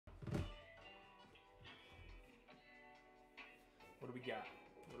got?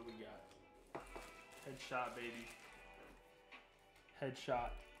 What do we got? Headshot, baby.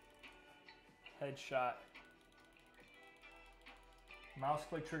 Headshot. Headshot. Mouse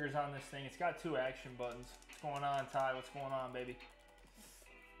click triggers on this thing. It's got 2 action buttons. What's going on, Ty? What's going on, baby?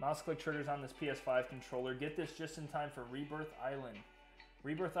 Mouse click triggers on this PS5 controller. Get this just in time for Rebirth Island.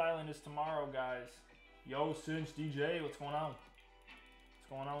 Rebirth Island is tomorrow, guys. Yo, Cinch DJ, what's going on? What's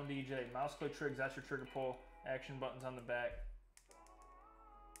going on, DJ? Mouse click triggers, that's your trigger pull. Action buttons on the back.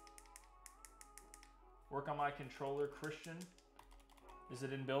 Work on my controller, Christian. Is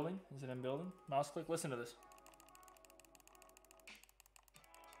it in building? Is it in building? Mouse click, listen to this.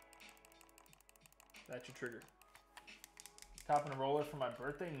 That's your trigger. Topping a roller for my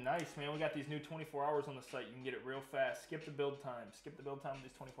birthday. Nice, man. We got these new 24 hours on the site. You can get it real fast. Skip the build time. Skip the build time of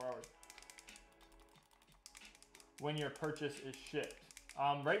these 24 hours. When your purchase is shipped.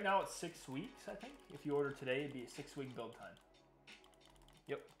 Right now it's 6 weeks, I think. If you order today, it'd be a 6-week build time.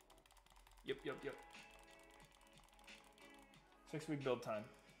 Yep. Yep. 6-week build time.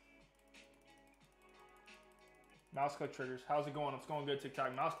 Mouse click triggers. How's it going? It's going good,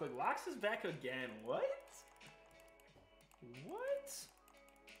 TikTok. Mouse click. Locks is back again. What? What?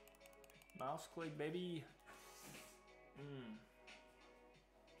 Mouse click, baby.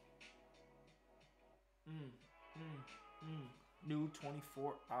 New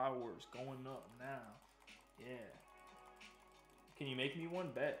 24 hours going up now. Yeah. Can you make me one?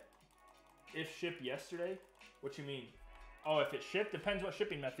 Bet. If shipped yesterday? What you mean? Oh, if it shipped? Depends what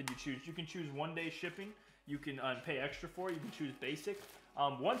shipping method you choose. You can choose 1-day shipping. You can pay extra for it. You can choose basic.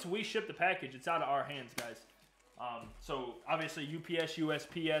 Once we ship the package, it's out of our hands, guys. So obviously UPS,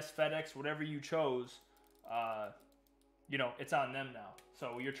 USPS, FedEx, whatever you chose, you know, it's on them now.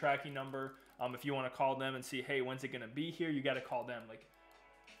 So your tracking number, if you want to call them and see, hey, when's it gonna be here? You got to call them. Like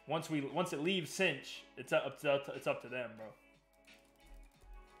once it leaves Cinch, it's up to them, bro.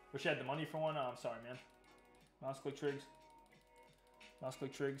 Wish I had the money for one. Oh, I'm sorry, man. Mouse click trigs. Mouse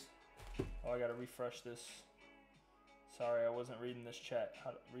click trigs. Oh, I gotta refresh this. Sorry, I wasn't reading this chat.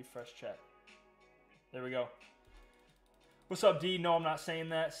 How to refresh chat? There we go. What's up, D? No, I'm not saying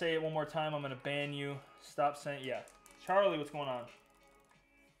that. Say it one more time. I'm gonna ban you. Stop saying. Yeah, Charlie, what's going on?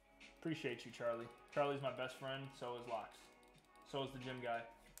 Appreciate you, Charlie. Charlie's my best friend. So is Locks. So is the gym guy.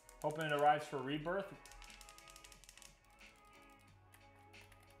 Hoping it arrives for Rebirth.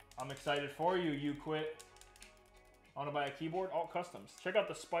 I'm excited for you. You quit. I want to buy a keyboard. Alt Customs. Check out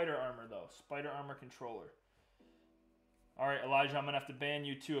the Spider Armor, though. Spider Armor controller. All right, Elijah, I'm going to have to ban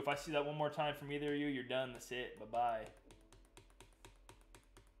you, too. If I see that one more time from either of you, you're done. That's it. Bye-bye.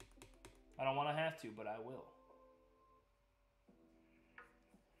 I don't want to have to, but I will.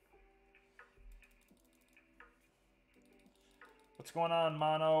 What's going on,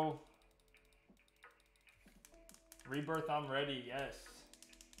 Mono? Rebirth, I'm ready. Yes.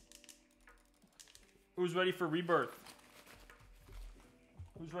 Who's ready for Rebirth?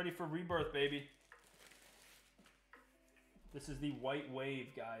 Who's ready for Rebirth, baby? This is the White Wave,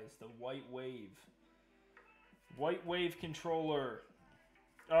 guys. The White Wave. White Wave controller.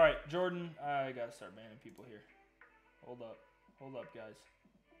 All right, Jordan. I got to start banning people here. Hold up. Hold up, guys.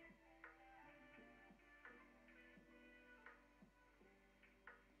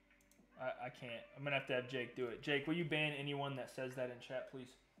 I can't. I'm going to have Jake do it. Jake, will you ban anyone that says that in chat, please?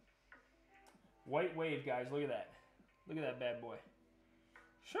 White Wave, guys. Look at that. Look at that bad boy.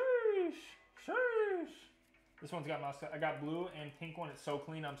 Sheesh. Sheesh. This one's got mouse. I got blue and pink one. It's so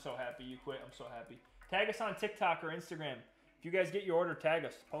clean. I'm so happy. You quit. I'm so happy. Tag us on TikTok or Instagram. If you guys get your order, tag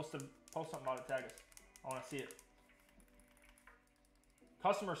us. Post something about it. Tag us. I want to see it.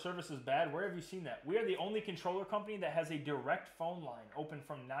 Customer service is bad. Where have you seen that? We are the only controller company that has a direct phone line open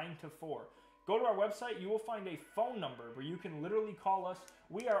from 9 to 4. Go to our website. You will find a phone number where you can literally call us.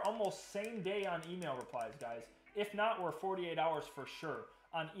 We are almost same day on email replies, guys. If not, we're 48 hours for sure.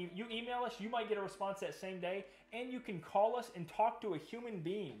 You email us, you might get a response that same day, and you can call us and talk to a human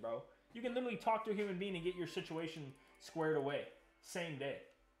being, bro. You can literally talk to a human being and get your situation squared away. Same day.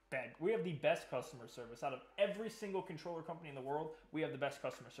 Bad. We have the best customer service. Out of every single controller company in the world, we have the best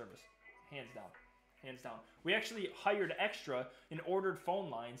customer service. Hands down. Hands down. We actually hired extra and ordered phone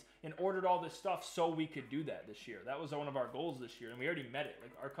lines and ordered all this stuff so we could do that this year. That was one of our goals this year, and we already met it.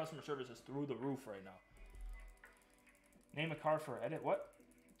 Like, our customer service is through the roof right now. Name a car for edit. What?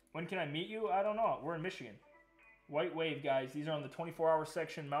 When can I meet you? I don't know. We're in Michigan. White Wave, guys. These are on the 24-hour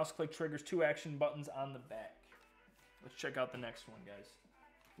section. Mouse click triggers, 2 action buttons on the back. Let's check out the next one, guys.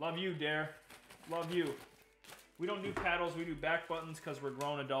 Love you, Dare. Love you. We don't do paddles. We do back buttons because we're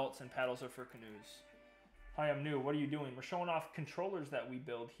grown adults, and paddles are for canoes. Hi, I'm new. What are you doing? We're showing off controllers that we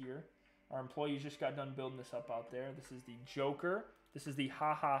build here. Our employees just got done building this up out there. This is the Joker. This is the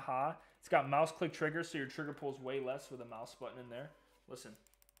Ha Ha Ha. It's got mouse click triggers, so your trigger pulls way less with a mouse button in there. Listen,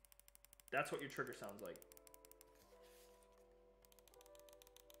 that's what your trigger sounds like.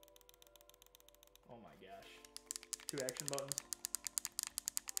 Oh my gosh. 2 action buttons.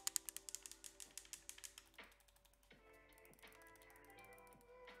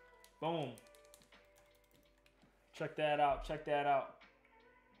 Boom. Check that out. Check that out.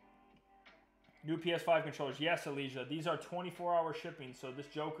 New PS5 controllers. Yes, Alicia. These are 24-hour shipping, so this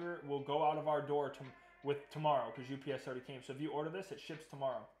Joker will go out of our door tomorrow because UPS already came. So if you order this, it ships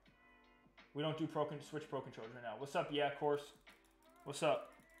tomorrow. We don't do Switch Pro controllers right now. What's up? Yeah, of course. What's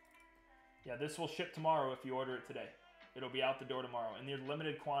up? Yeah, this will ship tomorrow if you order it today. It'll be out the door tomorrow. And they're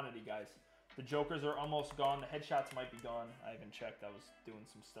limited quantity, guys. The Jokers are almost gone. The headshots might be gone. I haven't checked. I was doing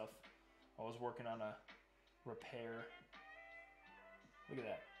some stuff. I was working on a repair. Look at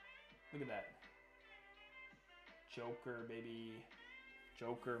that. Look at that. Joker, baby.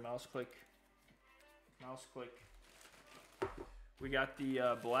 Joker, mouse click. Mouse click. We got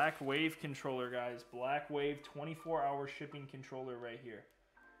the Black Wave controller, guys. Black Wave 24-hour shipping controller right here.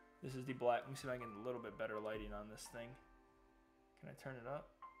 This is the black. Let me see if I can get a little bit better lighting on this thing. Can I turn it up?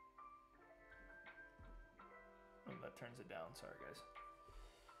 Oh, that turns it down. Sorry, guys.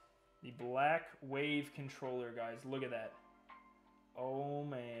 The Black Wave controller, guys. Look at that. Oh,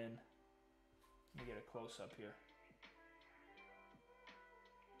 man. Let me get a close-up here.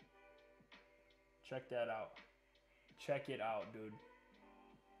 Check that out. Check it out, dude.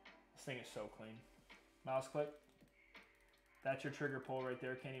 This thing is so clean. Mouse click. That's your trigger pull right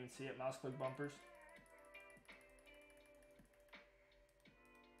there. Can't even see it. Mouse click bumpers.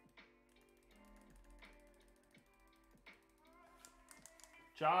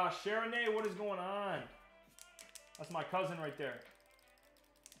 Josh, Sharonay, what is going on? That's my cousin right there.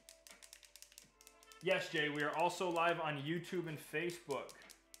 Yes, Jay, we are also live on YouTube and Facebook.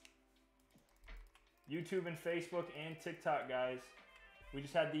 YouTube and Facebook and TikTok, guys. We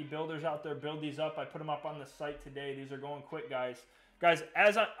just had the builders out there build these up. I put them up on the site today. These are going quick, guys. Guys,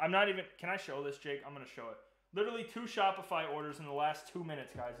 I'm not even... Can I show this, Jake? I'm going to show it. Literally 2 Shopify orders in the last 2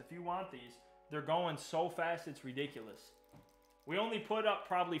 minutes, guys. If you want these, they're going so fast, it's ridiculous. We only put up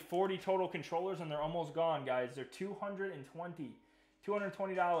probably 40 total controllers, and they're almost gone, guys. They're $220.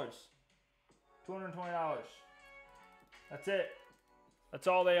 $220. $220. That's it. That's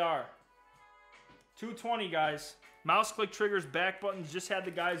all they are. $220, guys. Mouse click triggers, back buttons. Just had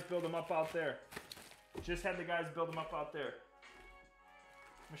the guys build them up out there. Just had the guys build them up out there.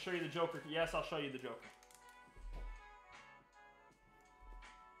 Let me show you the Joker. Yes, I'll show you the Joker.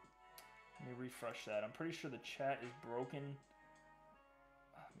 Let me refresh that. I'm pretty sure the chat is broken.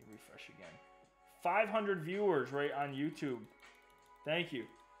 Let me refresh again. 500 viewers right on YouTube. Thank you.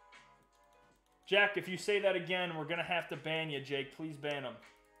 Jack, if you say that again, we're going to have to ban you, Jake. Please ban him.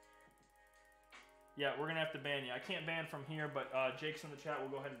 Yeah, we're going to have to ban you. I can't ban from here, but Jake's in the chat. We'll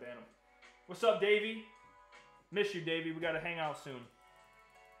go ahead and ban him. What's up, Davey? Miss you, Davey. We got to hang out soon.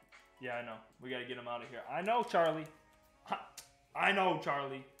 Yeah, I know. We got to get him out of here. I know, Charlie. I know,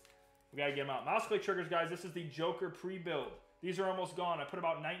 Charlie. We got to get him out. Mouse click triggers, guys. This is the Joker pre-build. These are almost gone. I put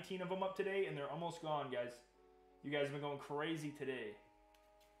about 19 of them up today, and they're almost gone, guys. You guys have been going crazy today.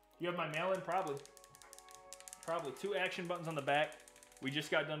 You have my mail-in? Probably. Probably. 2 action buttons on the back. We just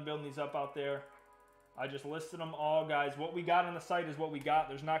got done building these up out there. I just listed them all, guys. What we got on the site is what we got.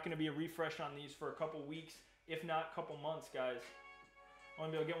 There's not going to be a refresh on these for a couple weeks, if not a couple months, guys.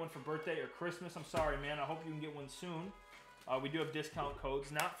 I'm going to be able to get one for birthday or Christmas. I'm sorry, man. I hope you can get one soon. We do have discount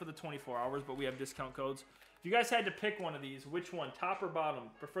codes. Not for the 24 hours, but we have discount codes. If you guys had to pick one of these, which one? Top or bottom?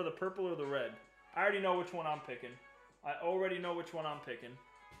 Prefer the purple or the red? I already know which one I'm picking. I already know which one I'm picking.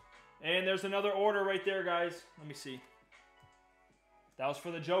 And there's another order right there, guys. Let me see. That was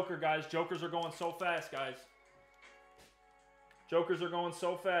for the Joker, guys. Jokers are going so fast, guys. Jokers are going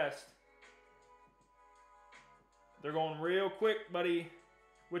so fast. They're going real quick, buddy.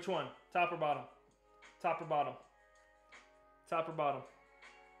 Which one? Top or bottom? Top or bottom? Top or bottom?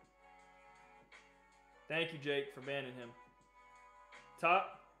 Thank you, Jake, for banning him.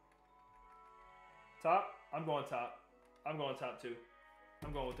 Top? Top? I'm going top. I'm going top, too.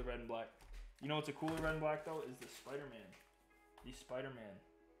 I'm going with the red and black. You know what's a cooler red and black, though? Is the Spider-Man. The Spider-Man.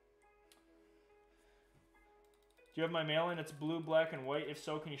 Do you have my mail-in? It's blue, black, and white. If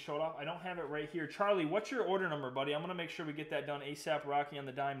so, can you show it off? I don't have it right here. Charlie, what's your order number, buddy? I'm going to make sure we get that done ASAP. Rocky on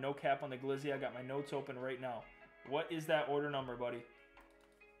the dime. No cap on the glizzy. I got my notes open right now. What is that order number, buddy?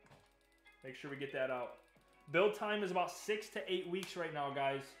 Make sure we get that out. Build time is about 6 to 8 weeks right now,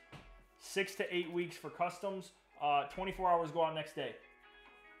 guys. 6 to 8 weeks for customs. 24 hours go out next day.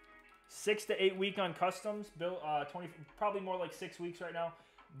 6 to 8 week on customs. Bill, 20, probably more like 6 weeks right now.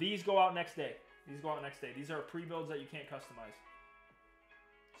 These go out next day. These go out next day. These are pre-builds that you can't customize.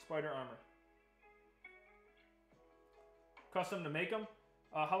 Spider armor. Custom to make them?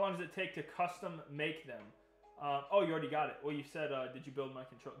 How long does it take to custom make them? Oh, you already got it. Well, you said, did you build my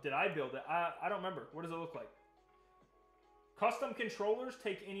control? Did I build it? I don't remember. What does it look like? Custom controllers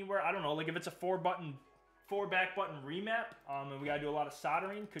take anywhere, I don't know, like if it's a 4 back button remap, and we gotta do a lot of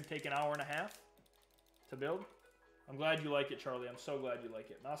soldering, could take an hour and a half to build. I'm glad you like it, Charlie. I'm so glad you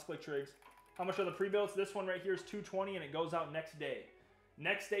like it. Mouse click trigs. How much are the pre-builds? This one right here is $220 and it goes out next day.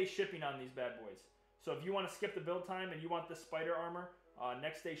 Next day shipping on these bad boys. So if you want to skip the build time and you want the spider armor,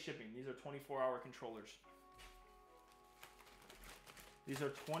 next day shipping. These are 24-hour controllers. These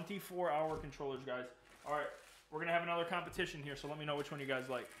are 24-hour controllers, guys. All right, we're going to have another competition here, so let me know which one you guys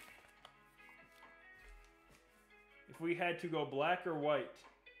like. If we had to go black or white.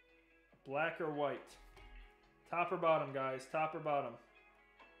 Black or white. Top or bottom, guys. Top or bottom.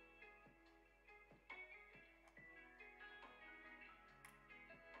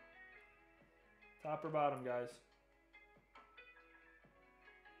 Top or bottom, guys.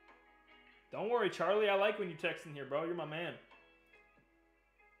 Don't worry, Charlie. I like when you text in here, bro. You're my man.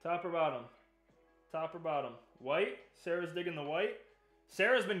 Top or bottom? Top or bottom? White? Sarah's digging the white.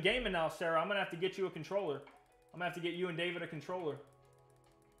 Sarah's been gaming now, Sarah. I'm going to have to get you a controller. I'm going to have to get you and David a controller.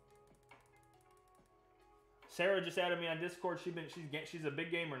 Sarah just added me on Discord. She's a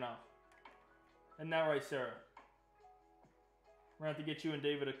big gamer now. Isn't that right, Sarah? We're going to have to get you and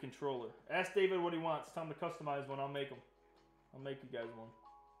David a controller. Ask David what he wants. Tell him to customize one. I'll make him. I'll make you guys one.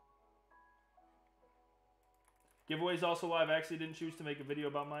 Giveaways also live. I actually didn't choose to make a video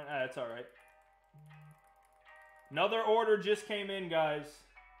about mine. That's alright. Another order just came in, guys.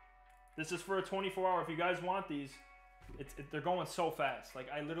 This is for a 24-hour. If you guys want these, they're going so fast. Like,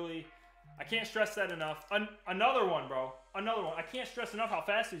 I can't stress that enough. Another one, bro. Another one. I can't stress enough how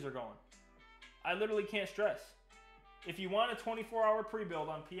fast these are going. I literally can't stress. If you want a 24-hour pre-build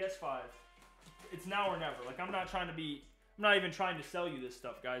on PS5, it's now or never. Like, I'm not even trying to sell you this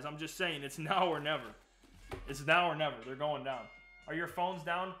stuff, guys. I'm just saying it's now or never. It's now or never. They're going down. Are your phones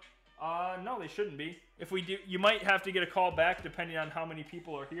down? No, they shouldn't be. If we do, you might have to get a call back depending on how many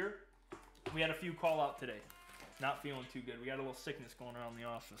people are here. We had a few call out today. Not feeling too good. We got a little sickness going around the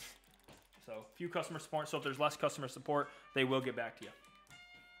office. So, few customer support. So if there's less customer support, they will get back to you.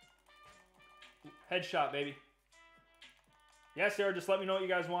 Headshot, baby. Yeah, Sarah, just let me know what you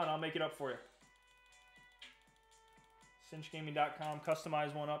guys want. I'll make it up for you. cinchgaming.com.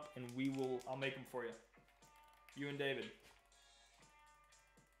 Customize one up, and I'll make them for you. You and David.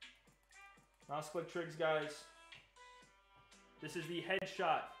 Mouse click trigs, guys. This is the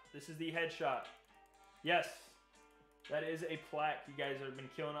headshot. This is the headshot. Yes. That is a plaque. You guys have been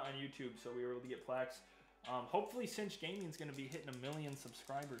killing it on YouTube, so we were able to get plaques. Hopefully Cinch Gaming is going to be hitting 1 million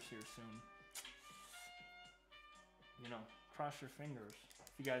subscribers here soon. You know, cross your fingers.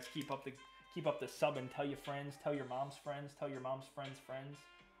 If you guys keep up the sub and tell your friends, tell your mom's friends, tell your mom's friends' friends.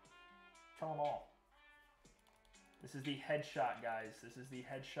 Tell them all. This is the headshot, guys. This is the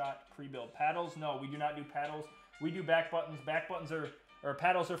headshot pre-build. Paddles? No, we do not do paddles. We do back buttons. Back buttons or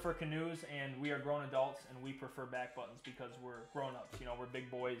paddles are for canoes, and we are grown adults, and we prefer back buttons because we're grown-ups. You know, we're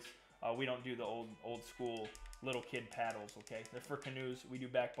big boys. We don't do the old school little kid paddles, okay? They're for canoes. We do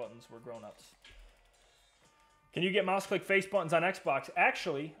back buttons. We're grown-ups. Can you get mouse click face buttons on Xbox?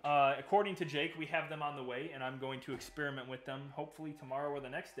 Actually, according to Jake, we have them on the way, and I'm going to experiment with them hopefully tomorrow or the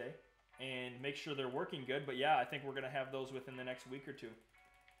next day and make sure they're working good. But yeah, I think we're going to have those within the next week or two.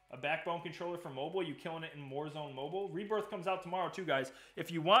 A backbone controller for mobile. You killing it in Warzone Mobile. Rebirth comes out tomorrow too, guys.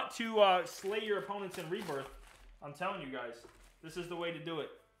 If you want to slay your opponents in Rebirth, I'm telling you guys, this is the way to do it.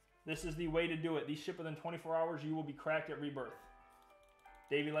 This is the way to do it. These ship within 24 hours. You will be cracked at Rebirth.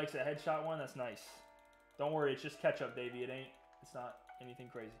 Davey likes a headshot one. That's nice. Don't worry, it's just ketchup, Davey. It's not anything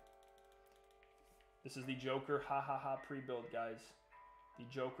crazy. This is the Joker ha ha ha pre-build, guys. The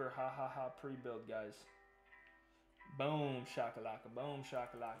Joker ha ha ha pre-build, guys. Boom shakalaka, boom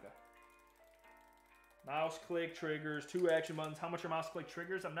shakalaka. Mouse click triggers, 2 action buttons. How much are mouse click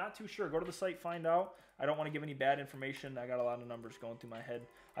triggers? I'm not too sure. Go to the site, find out. I don't want to give any bad information. I got a lot of numbers going through my head.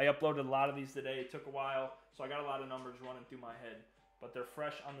 I uploaded a lot of these today. It took a while, so I got a lot of numbers running through my head. But they're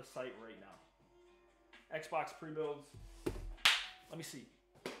fresh on the site right now. Xbox pre-builds. Let me see.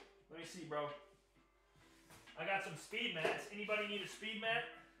 Let me see, bro. I got some speed mats. Anybody need a speed mat?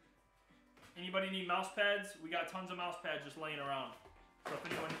 Anybody need mouse pads? We got tons of mouse pads just laying around. So if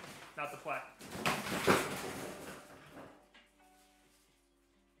anyone, not the plaque.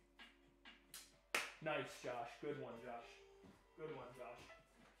 Nice, Josh. Good one, Josh. Good one, Josh.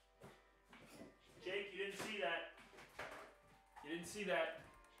 see that.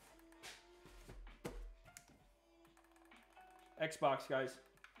 Xbox, guys.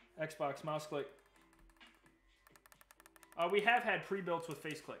 Xbox, mouse click. We have had pre-builts with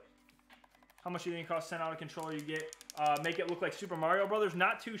face click. How much do you think it costs to send out a controller you get? Make it look like Super Mario Brothers?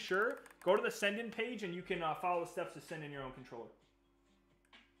 Not too sure. Go to the send-in page and you can follow the steps to send in your own controller.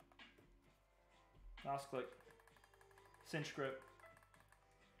 Mouse click. Cinch grip.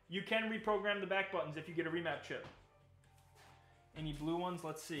 You can reprogram the back buttons if you get a remap chip. Any blue ones?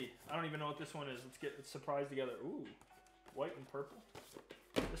 Let's see. I don't even know what this one is. Let's get it surprised together. Ooh, white and purple.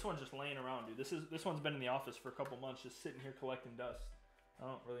 This one's just laying around, dude. This one's been in the office for a couple months, just sitting here collecting dust. I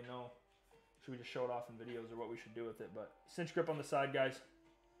don't really know. Should we just show it off in videos or what we should do with it? But cinch grip on the side, guys.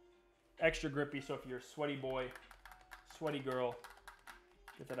 Extra grippy, so if you're a sweaty boy, sweaty girl,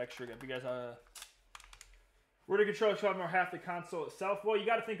 get that extra grip. You guys, where do controllers have more half the console itself? Well, you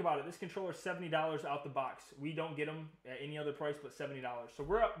got to think about it. This controller is $70 out the box. We don't get them at any other price but $70. So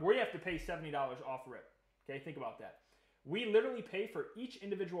we have to pay $70 off rip. Okay, think about that. We literally pay for each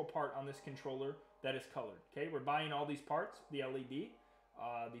individual part on this controller that is colored. Okay, we're buying all these parts, the LED,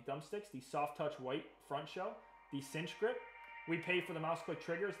 the thumbsticks, the soft touch white front shell, the cinch grip. We pay for the mouse click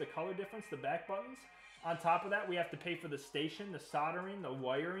triggers, the color difference, the back buttons. On top of that, we have to pay for the station, the soldering, the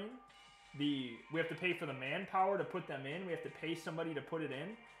wiring. We have to pay for the manpower to put them in. We have to pay somebody to put it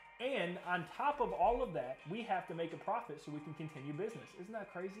in. And on top of all of that, we have to make a profit so we can continue business. Isn't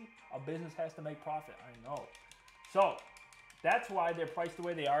that crazy? A business has to make profit. I know. So that's why they're priced the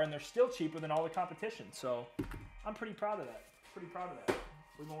way they are, and they're still cheaper than all the competition. So I'm pretty proud of that. Pretty proud of that.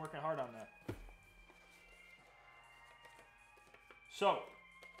 We've been working hard on that. So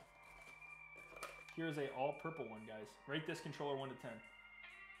here's a all purple one, guys. Rate this controller 1 to 10.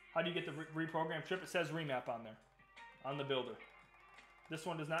 How do you get the reprogram chip? It says remap on there, on the builder. This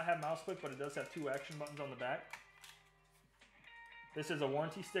one does not have mouse click, but it does have 2 action buttons on the back. This is a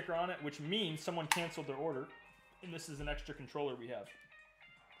warranty sticker on it, which means someone canceled their order. And this is an extra controller we have.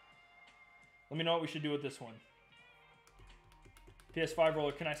 Let me know what we should do with this one. PS5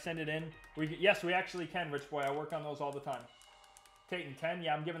 roller, can I send it in? Yes, we actually can, Rich Boy. I work on those all the time. Tatum 10,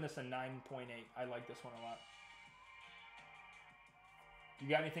 yeah, I'm giving this a 9.8. I like this one a lot. You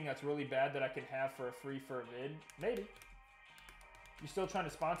got anything that's really bad that I could have for a free for a vid? Maybe. You still trying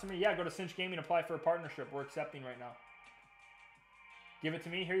to sponsor me? Yeah, go to Cinch Gaming, apply for a partnership. We're accepting right now. Give it to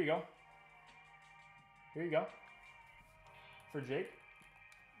me. Here you go. Here you go. For Jake.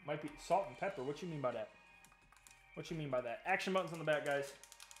 Might be salt and pepper. What you mean by that? What you mean by that? Action buttons on the back, guys.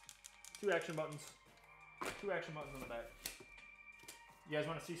 2 action buttons. 2 action buttons on the back. You guys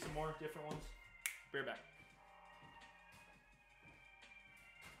want to see some more different ones? Be right back.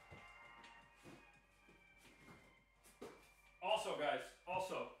 Also, guys,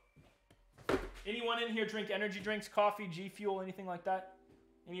 anyone in here drink energy drinks, coffee, G Fuel, anything like that?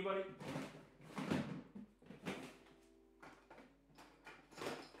 Anybody?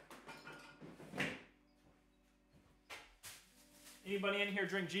 Anybody in here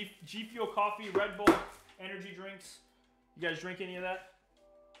drink G Fuel coffee, Red Bull, energy drinks? You guys drink any of that?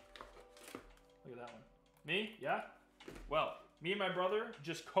 Look at that one. Me? Yeah? Well, me and my brother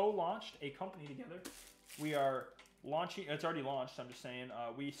just co-launched a company together. We are launching, it's already launched, I'm just saying.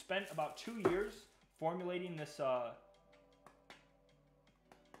 We spent about 2 years formulating this,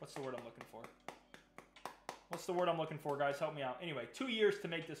 what's the word I'm looking for? What's the word I'm looking for, guys? Help me out. Anyway, 2 years to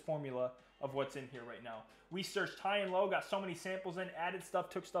make this formula of what's in here right now. We searched high and low, got so many samples in, added stuff,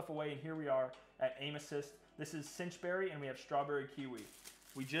 took stuff away, and here we are at Aim Assist. This is Cinchberry, and we have Strawberry Kiwi.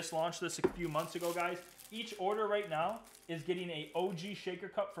 We just launched this a few months ago, guys. Each order right now is getting a OG shaker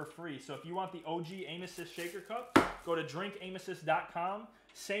cup for free. So if you want the OG Aim Assist shaker cup, go to drinkaimassist.com.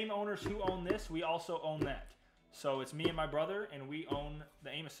 Same owners who own this, we also own that. So it's me and my brother, and we own the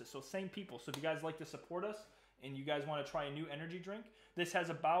Aim Assist. So same people. So if you guys like to support us, and you guys want to try a new energy drink, this has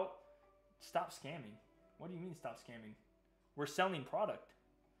about, stop scamming. What do you mean stop scamming? We're selling product.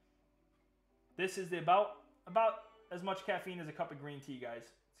 This is about as much caffeine as a cup of green tea, guys.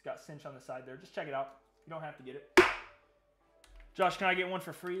 It's got Cinch on the side there. Just check it out. You don't have to get it. Josh, can I get one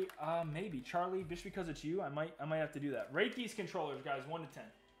for free? Maybe. Charlie, just because it's you, I might have to do that. Rate these controllers, guys, 1 to 10.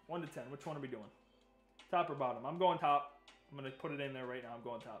 1 to 10. Which one are we doing? Top or bottom? I'm going top. I'm going to put it in there right now. I'm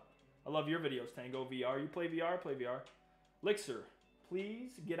going top. I love your videos, Tango VR. You play VR? Play VR. Lixer,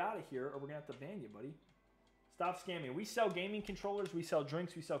 please get out of here or we're going to have to ban you, buddy. Stop scamming. We sell gaming controllers. We sell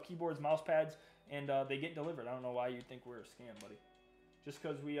drinks. We sell keyboards, mouse pads, and they get delivered. I don't know why you think we're a scam, buddy. Just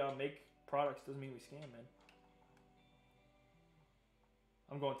because we make products doesn't mean we scam, man.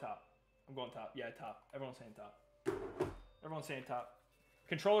 I'm going top. I'm going top. Yeah, top. Everyone's saying top. Everyone's saying top.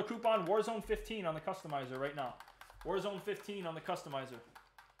 Controller coupon, Warzone 15 on the customizer right now. Warzone 15 on the customizer.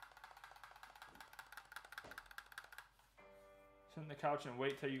 Sit on the couch and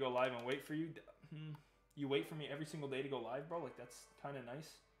wait till you go live and wait for you. You wait for me every single day to go live, bro? Like, that's kind of nice.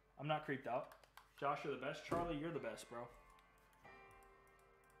 I'm not creeped out. Josh, you're the best. Charlie, you're the best, bro.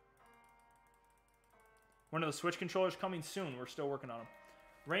 One of the Switch controllers coming soon. We're still working on them.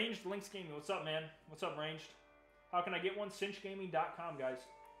 Ranged Links Gaming. What's up, man? What's up, Ranged? How can I get one? cinchgaming.com, guys.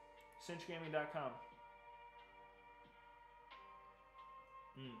 cinchgaming.com.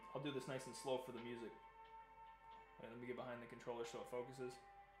 I'll do this nice and slow for the music. Wait, let me get behind the controller so it focuses.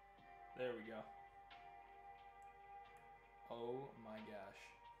 There we go. Oh my gosh.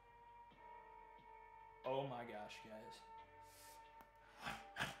 Oh my gosh, guys.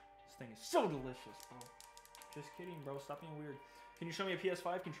 This thing is so delicious, bro. Just kidding, bro. Stop being weird. Can you show me a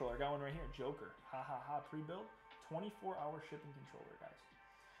PS5 controller? I got one right here. Joker. Ha ha ha. Pre-built. 24-hour shipping controller, guys.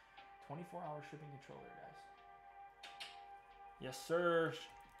 24-hour shipping controller, guys. Yes, sir.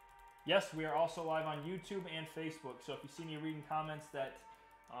 Yes, we are also live on YouTube and Facebook. So if you see me reading comments that,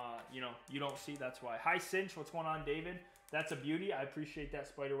 you don't see, that's why. Hi, Cinch. What's going on, David? That's a beauty. I appreciate that,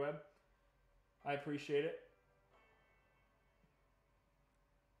 Spiderweb. I appreciate it.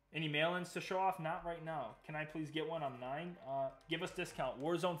 Any mail-ins to show off? Not right now. Can I please get one? I'm 9. Give us discount.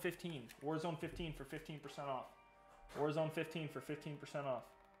 Warzone 15. Warzone 15 for 15% off. Warzone 15 for 15% off.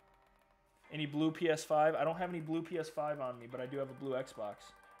 Any blue PS5? I don't have any blue PS5 on me, but I do have a blue Xbox.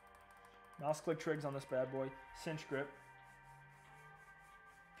 Mouse click trigs on this bad boy. Cinch grip.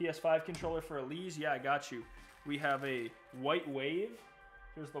 PS5 controller for Elise. Yeah, I got you. We have a white wave.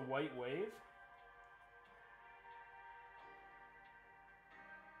 Here's the white wave.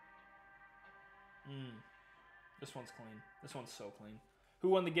 This one's clean. This one's so clean. Who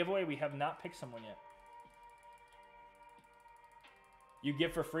won the giveaway? We have not picked someone yet. You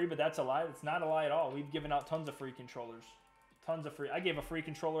give for free, but that's a lie. It's not a lie at all. We've given out tons of free controllers. Tons of free. I gave a free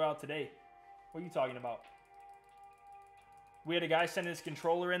controller out today. What are you talking about? We had a guy send his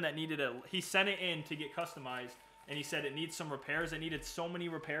controller in that needed he sent it in to get customized, and he said it needs some repairs. It needed so many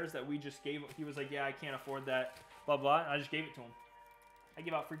repairs that we just gave. He was like, yeah, I can't afford that, blah, blah. And I just gave it to him. I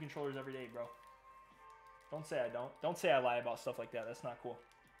give out free controllers every day, bro. Don't say I don't. Don't say I lie about stuff like that. That's not cool.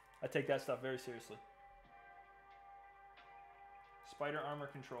 I take that stuff very seriously. Spider Armor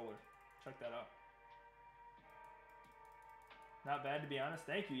controller. Check that out. Not bad, to be honest.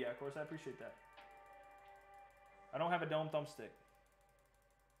 Thank you. Yeah, of course. I appreciate that. I don't have a dome thumbstick.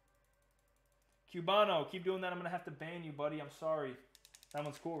 Cubano, keep doing that. I'm going to have to ban you, buddy. I'm sorry. That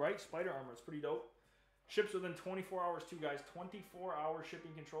one's cool, right? Spider Armor. It's pretty dope. Ships within 24 hours, too, guys. 24-hour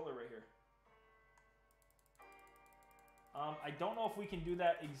shipping controller right here. I don't know if we can do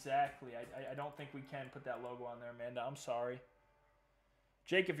that exactly. I don't think we can put that logo on there, Amanda. I'm sorry.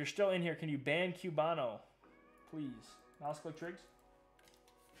 Jake, if you're still in here, can you ban Cubano? Please. Mouse click trigs.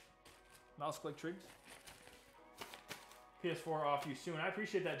 Mouse click trigs. PS4 off you soon. I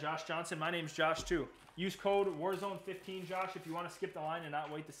appreciate that, Josh Johnson. My name's Josh, too. Use code Warzone15, Josh, if you want to skip the line and not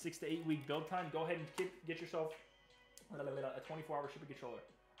wait the 6 to 8 week build time. Go ahead and get yourself a 24-hour shipping controller.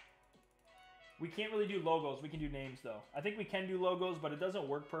 We can't really do logos. We can do names, though. I think we can do logos, but it doesn't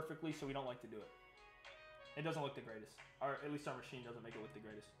work perfectly, so we don't like to do it. It doesn't look the greatest. Or at least our machine doesn't make it look the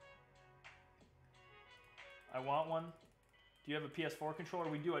greatest. I want one. Do you have a PS4 controller?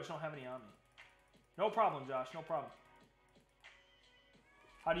 We do. I just don't have any on me. No problem, Josh. No problem.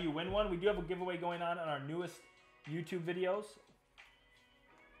 How do you win one? We do have a giveaway going on our newest YouTube videos.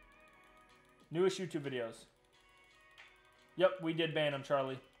 Newest YouTube videos. Yep, we did ban him,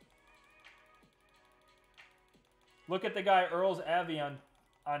 Charlie. Look at the guy Earl's Avi on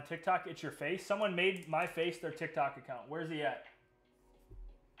TikTok. It's your face. Someone made my face their TikTok account. Where's he at?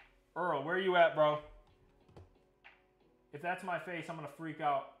 Earl, where are you at, bro? If that's my face, I'm going to freak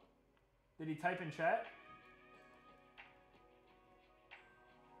out. Did he type in chat?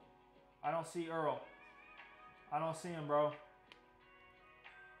 I don't see Earl. I don't see him, bro.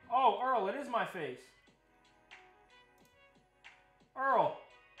 Oh, Earl, it is my face. Earl.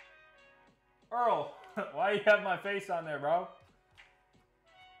 Earl, why you have my face on there, bro?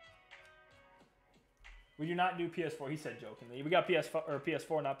 We do not do PS4. He said jokingly. We got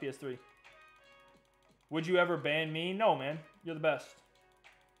PS4, not PS3. Would you ever ban me? No, man. You're the best.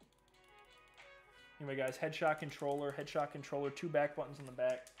 Anyway, guys, headshot controller, 2 back buttons in the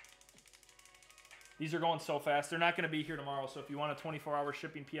back. These are going so fast. They're not going to be here tomorrow, so if you want a 24-hour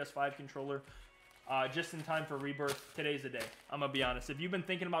shipping PS5 controller, just in time for Rebirth, today's the day. I'm going to be honest. If you've been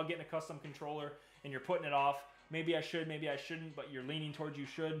thinking about getting a custom controller and you're putting it off, maybe I should, maybe I shouldn't, but you're leaning towards you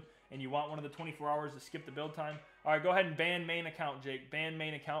should, and you want one of the 24 hours to skip the build time, all right, go ahead and ban main account, Jake. Ban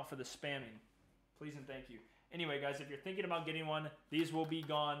main account for the spamming. Please and thank you. Anyway, guys, if you're thinking about getting one, these will be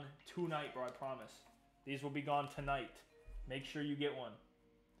gone tonight, bro. I promise. These will be gone tonight. Make sure you get one.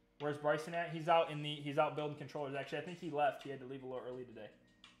 Where's Bryson at? He's out building controllers. Actually, I think he left. He had to leave a little early today.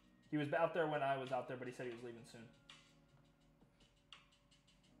 He was out there when I was out there, but he said he was leaving soon.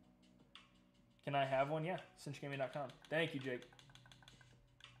 Can I have one? Yeah. cinchgaming.com. Thank you, Jake.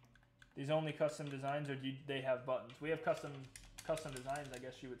 These only custom designs, or do they have buttons? We have custom designs, I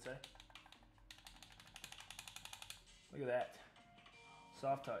guess you would say. Look at that.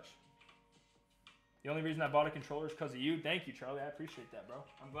 Soft touch. The only reason I bought a controller is because of you. Thank you, Charlie. I appreciate that, bro.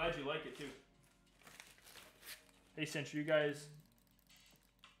 I'm glad you like it, too. Hey, Cinch, you guys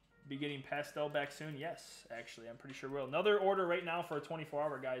be getting pastel back soon? Yes, actually. I'm pretty sure we'll. Another order right now for a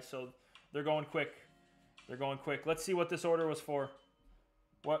 24-hour, guys, so they're going quick. They're going quick. Let's see what this order was for.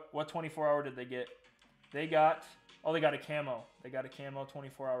 What 24-hour did they get? They got... Oh, they got a camo. They got a camo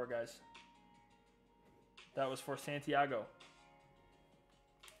 24-hour, guys. That was for Santiago.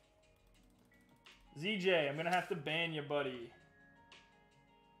 ZJ, I'm going to have to ban you, buddy.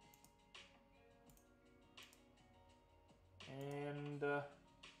 And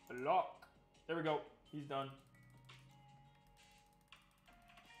block. There we go. He's done.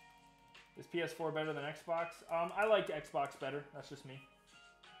 Is PS4 better than Xbox? I like Xbox better. That's just me.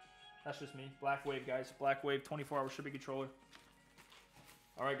 That's just me. Black Wave, guys. Black Wave 24-hour shipping controller.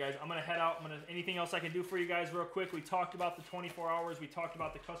 All right, guys. I'm going to head out. Anything else I can do for you guys real quick? We talked about the 24 hours. We talked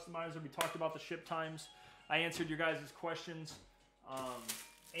about the customizer. We talked about the ship times. I answered your guys' questions.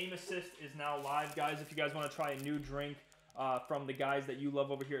 Aim Assist is now live, guys. If you guys want to try a new drink from the guys that you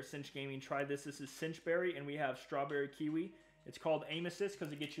love over here at Cinch Gaming, try this. This is Cinchberry, and we have Strawberry Kiwi. It's called Aim Assist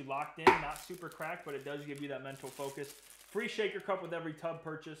because it gets you locked in. Not super cracked, but it does give you that mental focus. Free shaker cup with every tub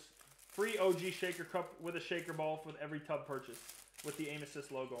purchase. Free OG shaker cup with a shaker ball with every tub purchase with the Aim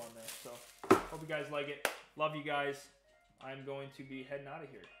Assist logo on there. So, hope you guys like it. Love you guys. I'm going to be heading out of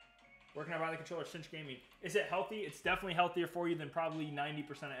here. Where can I buy the controller? Cinch Gaming. Is it healthy? It's definitely healthier for you than probably 90%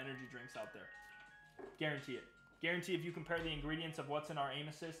 of energy drinks out there. Guarantee it. Guarantee if you compare the ingredients of what's in our Aim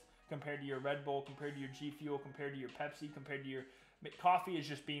Assist compared to your Red Bull, compared to your G Fuel, compared to your Pepsi, compared to your... Coffee is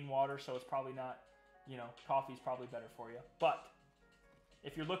just bean water, so it's probably not, you know, coffee's probably better for you. But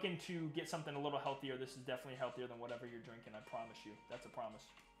if you're looking to get something a little healthier, this is definitely healthier than whatever you're drinking, I promise you. That's a promise.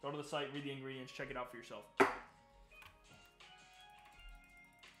 Go to the site, read the ingredients, check it out for yourself.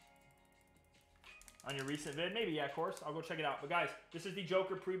 On your recent vid, maybe, yeah, of course. I'll go check it out. But guys, this is the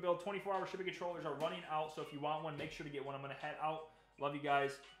Joker pre-build. 24-hour shipping controllers are running out, so if you want one, make sure to get one. I'm going to head out. Love you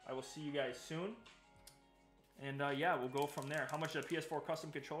guys. I will see you guys soon. And yeah, we'll go from there. How much is a PS4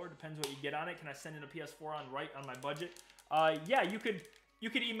 custom controller? Depends what you get on it. Can I send in a PS4 on my budget? Yeah, you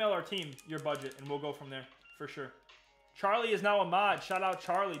could email our team your budget, and we'll go from there for sure. Charlie is now a mod. Shout out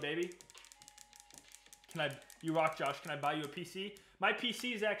Charlie, baby. You rock, Josh. Can I buy you a PC? My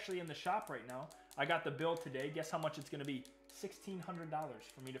PC is actually in the shop right now. I got the bill today. Guess how much it's going to be? $1,600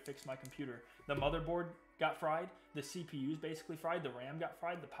 for me to fix my computer. The motherboard got fried. The CPU's basically fried. The RAM got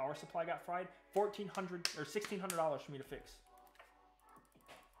fried. The power supply got fried. $1,400 or $1,600 for me to fix.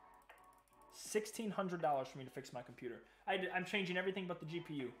 $1,600 for me to fix my computer. I'm changing everything but the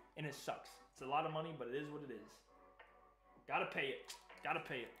GPU, and it sucks. It's a lot of money, but it is what it is. Gotta pay it. Gotta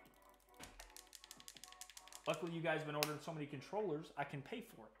pay it. Luckily, you guys have been ordering so many controllers, I can pay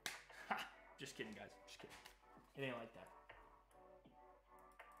for it. Just kidding, guys. Just kidding. It ain't like that.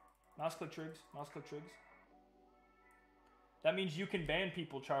 Mouse click trigs. Mouse click trigs. That means you can ban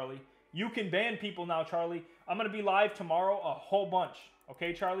people, Charlie. You can ban people now, Charlie. I'm going to be live tomorrow a whole bunch.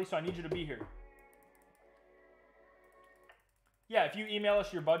 Okay, Charlie? So I need you to be here. Yeah, if you email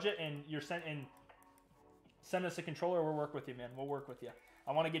us your budget and send us a controller, we'll work with you, man. We'll work with you.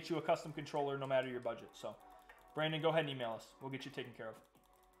 I want to get you a custom controller no matter your budget. So, Brandon, go ahead and email us. We'll get you taken care of.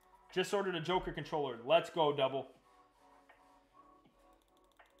 Just ordered a Joker controller. Let's go, Double.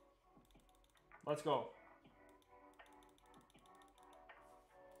 Let's go.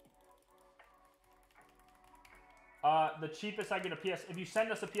 The cheapest I get a PS... If you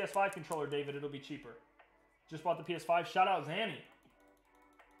send us a PS5 controller, David, it'll be cheaper. Just bought the PS5. Shout out Zanny.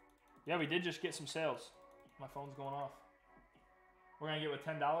 Yeah, we did just get some sales. My phone's going off. We're going to get with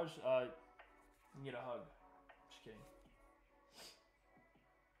 $10. You can get a hug. Just kidding.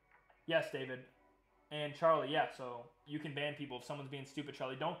 Yes, David. And Charlie, yeah, so you can ban people if someone's being stupid,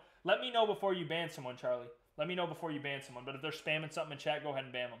 Charlie. Don't... Let me know before you ban someone, Charlie. Let me know before you ban someone. But if they're spamming something in chat, go ahead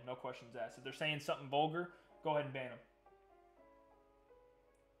and ban them. No questions asked. If they're saying something vulgar, go ahead and ban them.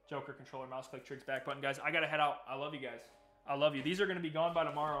 Joker controller, mouse click, trigs, back button. Guys, I got to head out. I love you guys. I love you. These are going to be gone by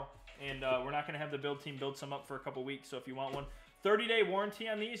tomorrow. And we're not going to have the build team build some up for a couple weeks. So if you want one, 30-day warranty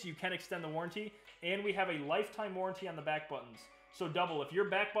on these. You can extend the warranty. And we have a lifetime warranty on the back buttons. So double. If your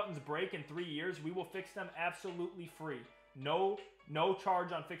back buttons break in 3 years, we will fix them absolutely free. No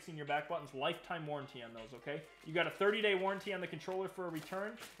charge on fixing your back buttons. Lifetime warranty on those, okay? You got a 30-day warranty on the controller for a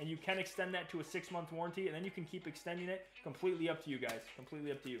return, and you can extend that to a 6-month warranty, and then you can keep extending it. Completely up to you guys.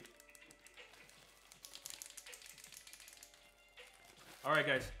 Completely up to you. All right,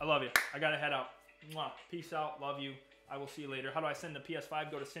 guys. I love you. I got to head out. Mwah. Peace out. Love you. I will see you later. How do I send the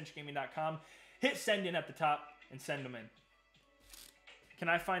PS5? Go to cinchgaming.com. Hit send in at the top and send them in. Can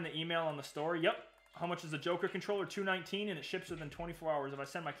I find the email on the store? Yep. How much is the Joker controller? $219, and it ships within 24 hours. If I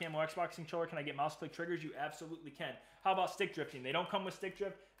send my Camo Xbox controller, can I get mouse click triggers? You absolutely can. How about stick drifting? They don't come with stick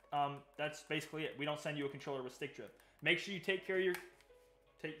drift. That's basically it. We don't send you a controller with stick drift. Make sure you take care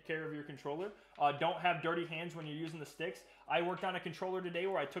of your controller. Don't have dirty hands when you're using the sticks. I worked on a controller today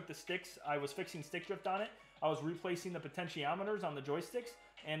where I took the sticks. I was fixing stick drift on it. I was replacing the potentiometers on the joysticks.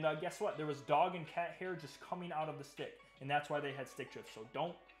 And guess what? There was dog and cat hair just coming out of the stick. And that's why they had stick drift. So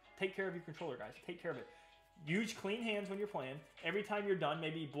don't take care of your controller, guys. Take care of it. Use clean hands when you're playing. Every time you're done,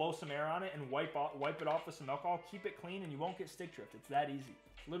 maybe blow some air on it and wipe it off with some alcohol. Keep it clean and you won't get stick drift. It's that easy.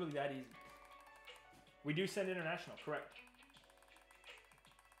 It's literally that easy. We do send international, correct.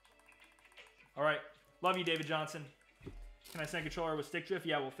 All right. Love you, David Johnson. Can I send a controller with stick drift?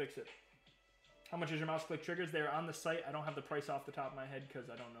 Yeah, we'll fix it. How much is your mouse click triggers? They're on the site. I don't have the price off the top of my head because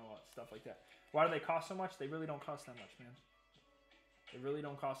I don't know stuff like that. Why do they cost so much? They really don't cost that much, man. They really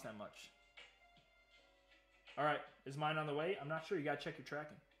don't cost that much. All right. Is mine on the way? I'm not sure. You got to check your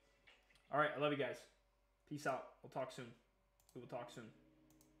tracking. All right. I love you guys. Peace out. We'll talk soon. We will talk soon.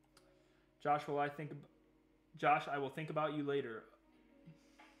 Josh, I will think about you later.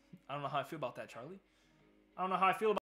 I don't know how I feel about that, Charlie. I don't know how I feel about